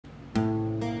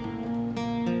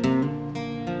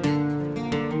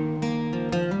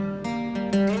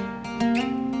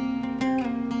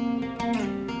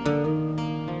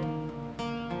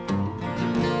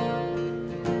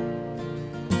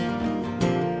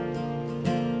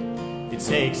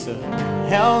takes a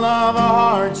hell of a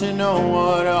heart to know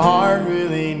what a heart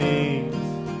really needs.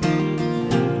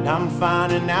 And I'm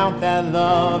finding out that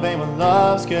love ain't what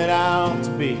love's cut out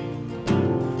to be.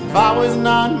 If I was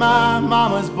not my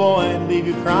mama's boy, I'd leave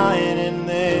you crying in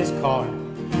this car,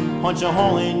 punch a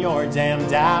hole in your damn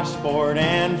dashboard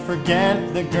and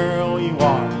forget the girl you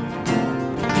are.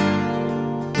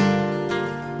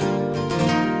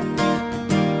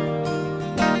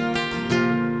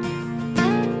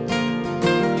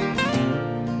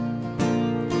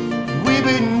 We've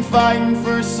been fighting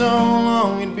for so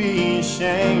long, it'd be a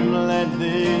shame to let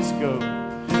this go,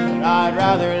 but I'd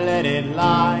rather let it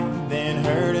lie than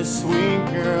hurt a sweet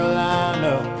girl I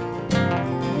know.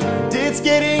 It's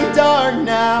getting dark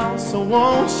now, so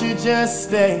won't you just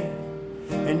stay?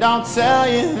 And I'll tell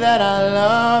you that I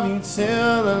love you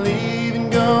till the leaving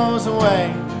goes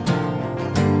away.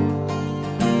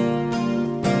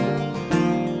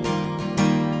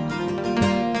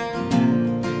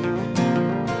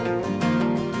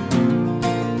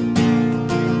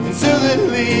 Until the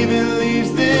leaving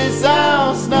leaves this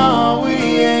house, no, we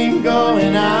ain't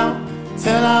going out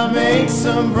till I make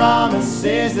some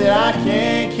promises that I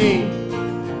can't keep.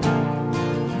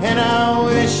 And I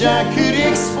wish I could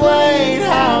explain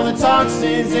how the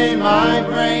toxins in my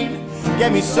brain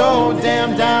get me so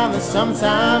damn down that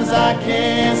sometimes I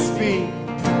can't speak.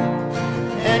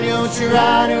 And you'll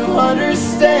try to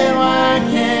understand why I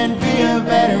can't be a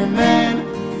better man,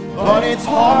 but it's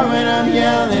hard when I'm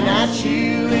yelling at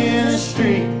you in the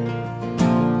street.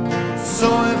 So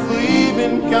if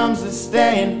leaving comes to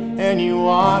staying and you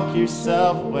walk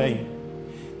yourself away,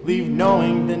 leave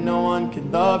knowing that no one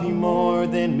could love you more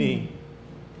than me.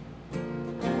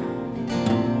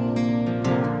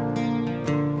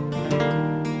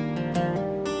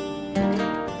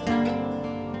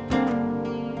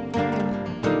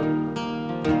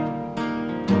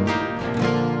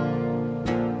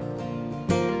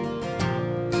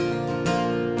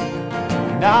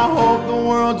 And I hope the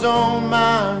world don't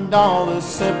mind all the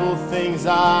simple things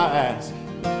I ask,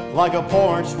 like a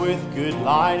porch with good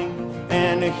lighting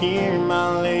and to hear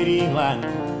my lady laugh.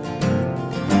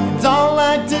 Don't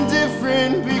act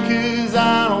indifferent because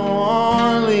I don't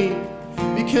want to leave,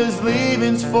 because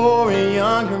leaving's for a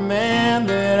younger man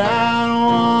that I don't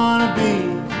want to be.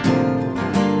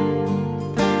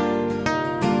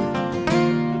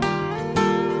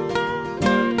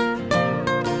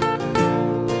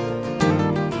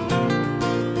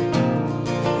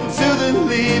 Till the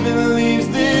leaving leaves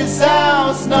this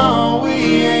house, no, we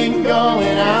ain't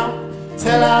going out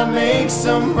till I make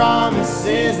some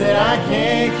promises that I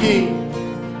can't keep.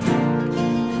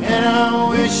 And I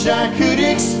wish I could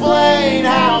explain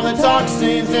how the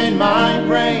toxins in my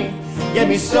brain get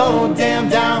me so damn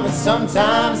down that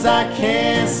sometimes I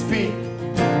can't speak.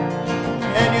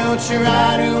 And you'll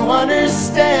try to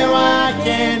understand why I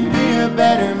can't be a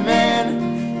better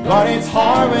man, but it's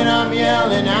hard when I'm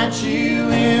yelling at you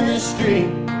in the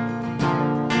street.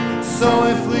 So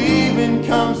if leaving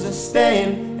comes to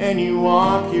staying and you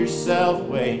walk yourself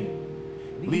away,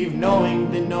 leave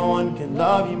knowing that no one can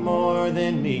love you more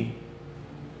than me.